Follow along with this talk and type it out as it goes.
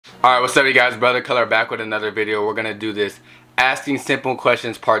Alright, what's up you guys? Brother Color back with another video. We're gonna do this asking simple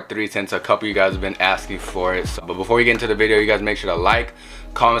questions part 3 since a couple of you guys have been asking for it. But before we get into the video, you guys make sure to like,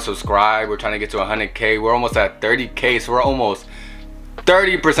 comment, subscribe. We're trying to get to 100k. We're almost at 30k, so we're almost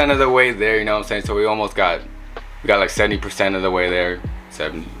 30% of the way there, you know what I'm saying? So we got like 70% of the way there.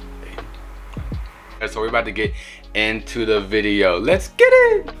 70, 80. So we're about to get into the video. Let's get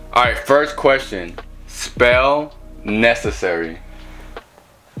it! Alright, first question. Spell necessary.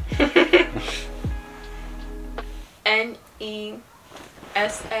 N-E-S-S-A-C-Y.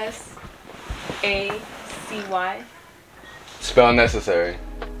 Spell necessary.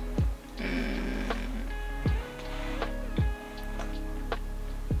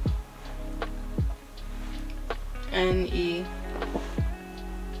 N-E-C-C-E-S-S-A-R-Y.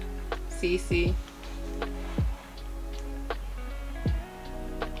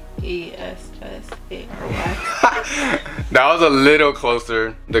 That was a little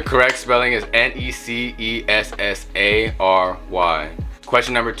closer. The correct spelling is N-E-C-E-S-S-A-R-Y.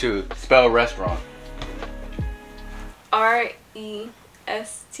 Question number 2. Spell restaurant. R-E-S-T-U-R-A-N-T.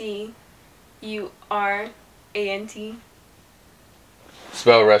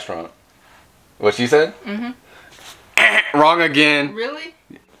 Spell restaurant. What she said? Wrong again. Really?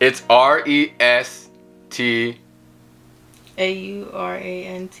 It's R-E-S-T.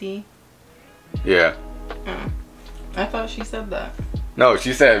 A-U-R-A-N-T. Yeah. I thought she said that. No,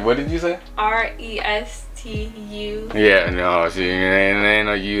 she said, what did you say? R-E-S-T-U. Yeah, no, she ain't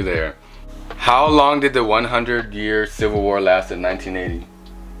no U there. How long did the 100-year Civil War last in 1980?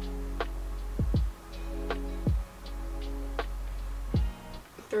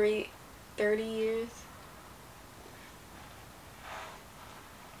 $30 years.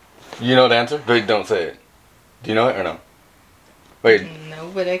 You know the answer? But don't say it. Do you know it or no? Wait.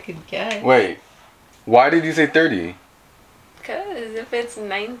 No, but I could guess. Wait. Why did you say 30? Because if it's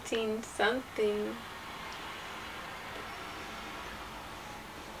 19 something,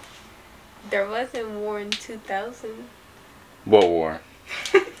 there wasn't war in 2000. What war?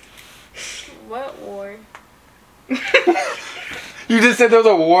 What war? You just said there was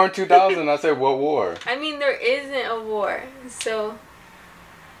a war in 2000. I said, what war? I mean, there isn't a war, so.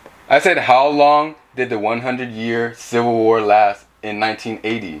 I said, how long did the 100-year Civil War last in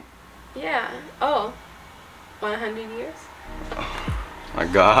 1980? Yeah. Oh. 100 years? Oh my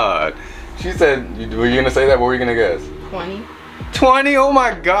God. She said, were you going to say that? What were you going to guess? 20. 20? Oh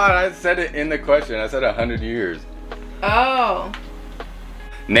my God. I said it in the question. I said 100 years. Oh.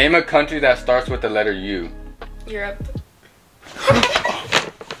 Name a country that starts with the letter U. Europe.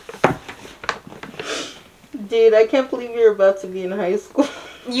 Dude, I can't believe you're about to be in high school.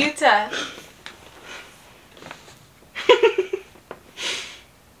 Utah.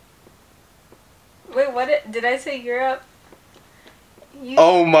 Wait, what did I say? Europe?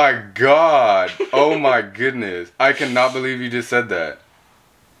 Oh my God. Oh my goodness. I cannot believe you just said that.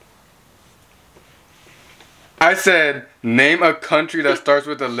 I said, name a country that starts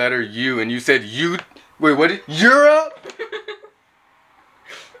with the letter U, and you said wait, what? Europe?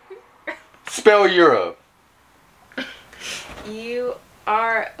 Spell Europe.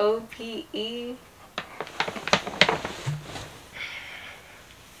 U-R-O-P-E.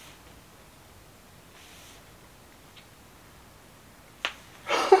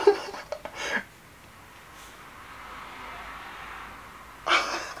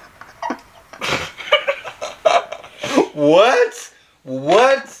 What?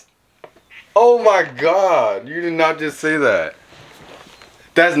 What? Oh my God. You did not just say that.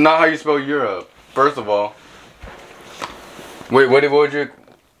 That's not how you spell Europe. First of all. Wait, what would you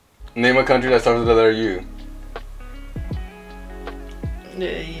name a country that starts with the letter U?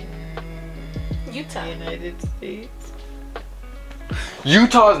 Utah. United States.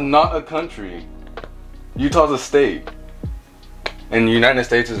 Utah is not a country. Utah's a state. And the United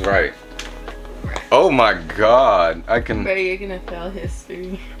States is right. Oh my God. But you're gonna fail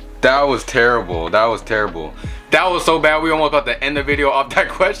history. That was terrible. That was terrible. That was so bad we almost about to end the video off that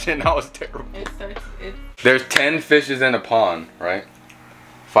question. That was terrible. There's 10 fishes in a pond, right?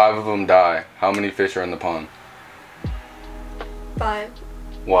 5 of them die. How many fish are in the pond? 5.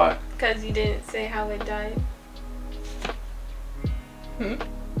 Why? Because you didn't say how it died.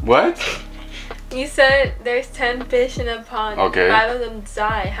 What? You said there's 10 fish in a pond. Okay. 5 of them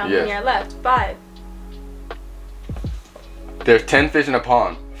die. How many are left? 5. There's 10 fish in a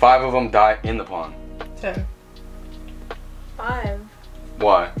pond. 5 of them die in the pond. 10. 5.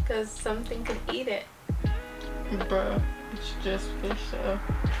 Why? Because something could eat it. Bro, it's just fish though.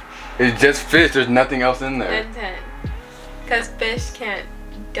 It's just fish. There's nothing else in there. Then 10. Because fish can't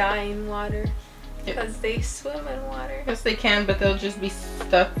die in water. Because they swim in water. Yes, they can, but they'll just be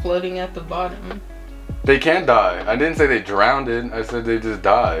stuck floating at the bottom. They can't die. I didn't say they drowned. I said they just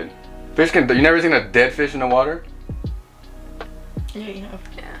died. Fish can. You never seen a dead fish in the water? Yeah, you have.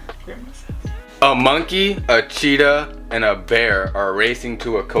 Yeah. Grandma's house. A monkey, a cheetah, and a bear are racing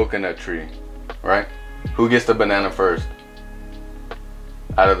to a coconut tree, right? Who gets the banana first?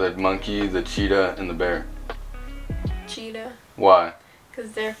 Out of the monkey, the cheetah, and the bear. Cheetah. Why?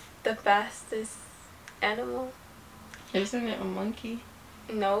 Because they're the fastest animal. Isn't it a monkey?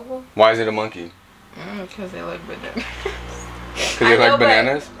 No. Why is it a monkey? Because they like bananas. Because they like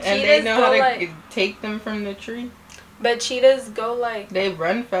bananas? And they know how to take them from the tree. But cheetahs go like... They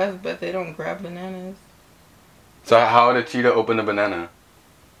run fast, but they don't grab bananas. So how would a cheetah open a banana?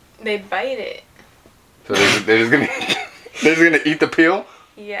 They bite it. So they're just gonna they're just gonna eat the peel?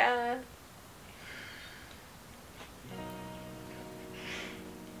 Yeah.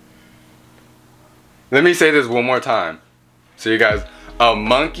 Let me say this one more time. So you guys, a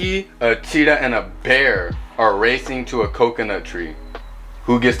monkey, a cheetah, and a bear are racing to a coconut tree.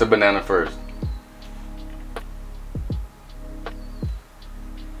 Who gets the banana first?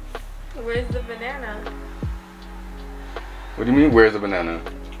 Where's the banana? What do you mean, where's the banana?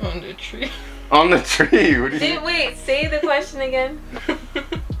 On the tree. On the tree. What do you mean? Wait, say the question again.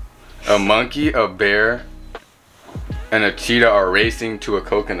 A monkey, a bear, and a cheetah are racing to a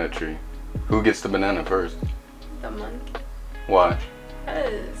coconut tree. Who gets the banana first? The monkey. Why?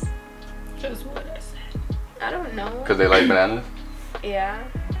 Because... Just what I said. I don't know. Because they like bananas? Yeah.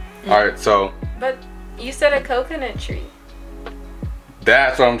 Alright, so... But you said a coconut tree.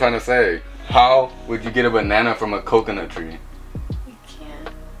 That's what I'm trying to say. How would you get a banana from a coconut tree? You can't.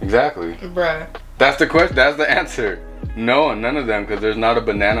 Exactly. Bruh. That's the question. That's the answer. No, none of them, because there's not a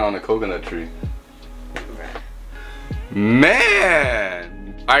banana on a coconut tree. Bruh.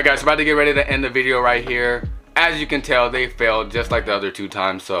 Man! Alright guys, about to get ready to end the video right here. As you can tell, they failed just like the other 2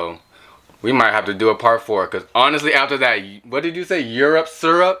 times, so we might have to do a part 4, because honestly, after that, what did you say, Europe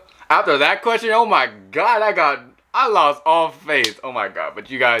syrup? After that question, oh my god, I lost all faith. Oh my god. But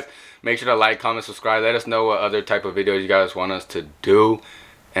you guys, make sure to like, comment, subscribe. Let us know what other type of videos you guys want us to do.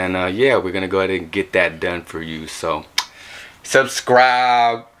 And yeah, we're going to go ahead and get that done for you. So,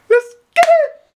 subscribe.